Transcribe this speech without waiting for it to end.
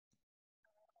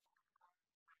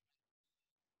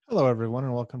Hello, everyone,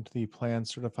 and welcome to the planned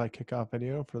Certify Kickoff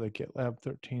video for the GitLab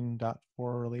 13.4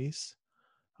 release.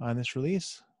 In this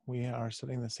release, we are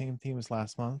setting the same theme as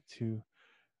last month to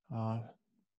uh,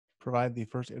 provide the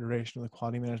first iteration of the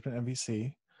Quality Management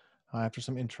MVC. After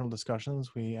some internal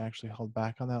discussions, we actually held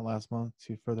back on that last month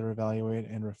to further evaluate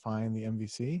and refine the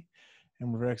MVC.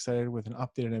 And we're very excited with an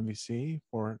updated MVC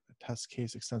for test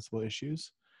case extensible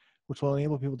issues, which will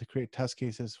enable people to create test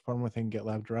cases from within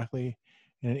GitLab directly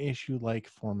in an issue-like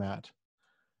format.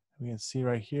 We can see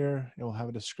right here, it will have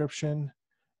a description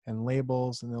and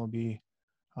labels, and there will be,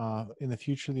 in the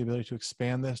future, the ability to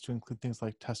expand this to include things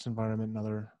like test environment and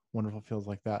other wonderful fields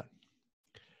like that.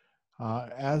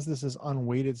 As this is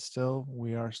unweighted still,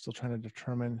 we are still trying to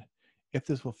determine if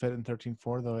this will fit in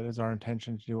 13.4, though it is our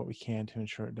intention to do what we can to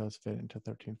ensure it does fit into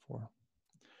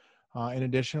 13.4. In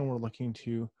addition, we're looking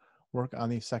to work on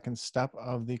the second step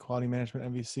of the quality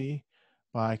management MVC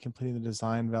by completing the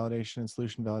design validation and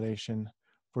solution validation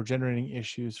for generating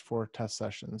issues for test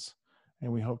sessions.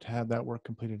 And we hope to have that work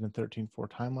completed in 13.4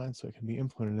 timeline so it can be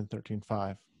implemented in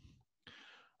 13.5.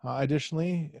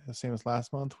 Additionally, the same as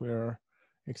last month, we are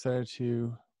excited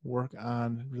to work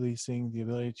on releasing the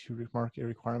ability to mark a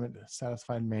requirement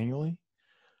satisfied manually.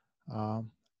 And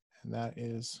that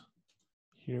is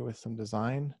here with some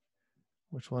design,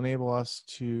 which will enable us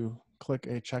to click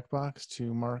a checkbox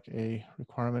to mark a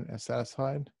requirement as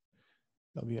satisfied.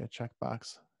 There'll be a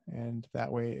checkbox, and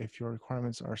that way, if your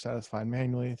requirements are satisfied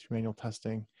manually through manual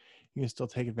testing, you can still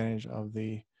take advantage of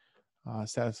the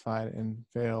satisfied and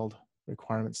failed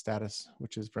requirement status,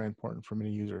 which is very important for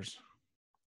many users.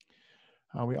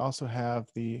 We also have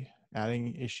the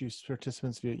adding issues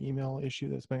participants via email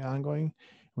issue that's been ongoing.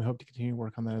 We hope to continue to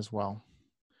work on that as well.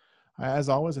 As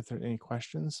always, if there are any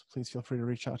questions, please feel free to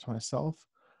reach out to myself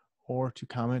or to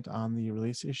comment on the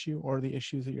release issue or the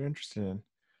issues that you're interested in.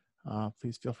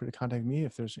 Please feel free to contact me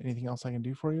if there's anything else I can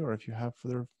do for you or if you have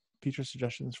further feature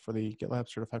suggestions for the GitLab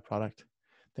certified product.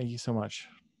 Thank you so much.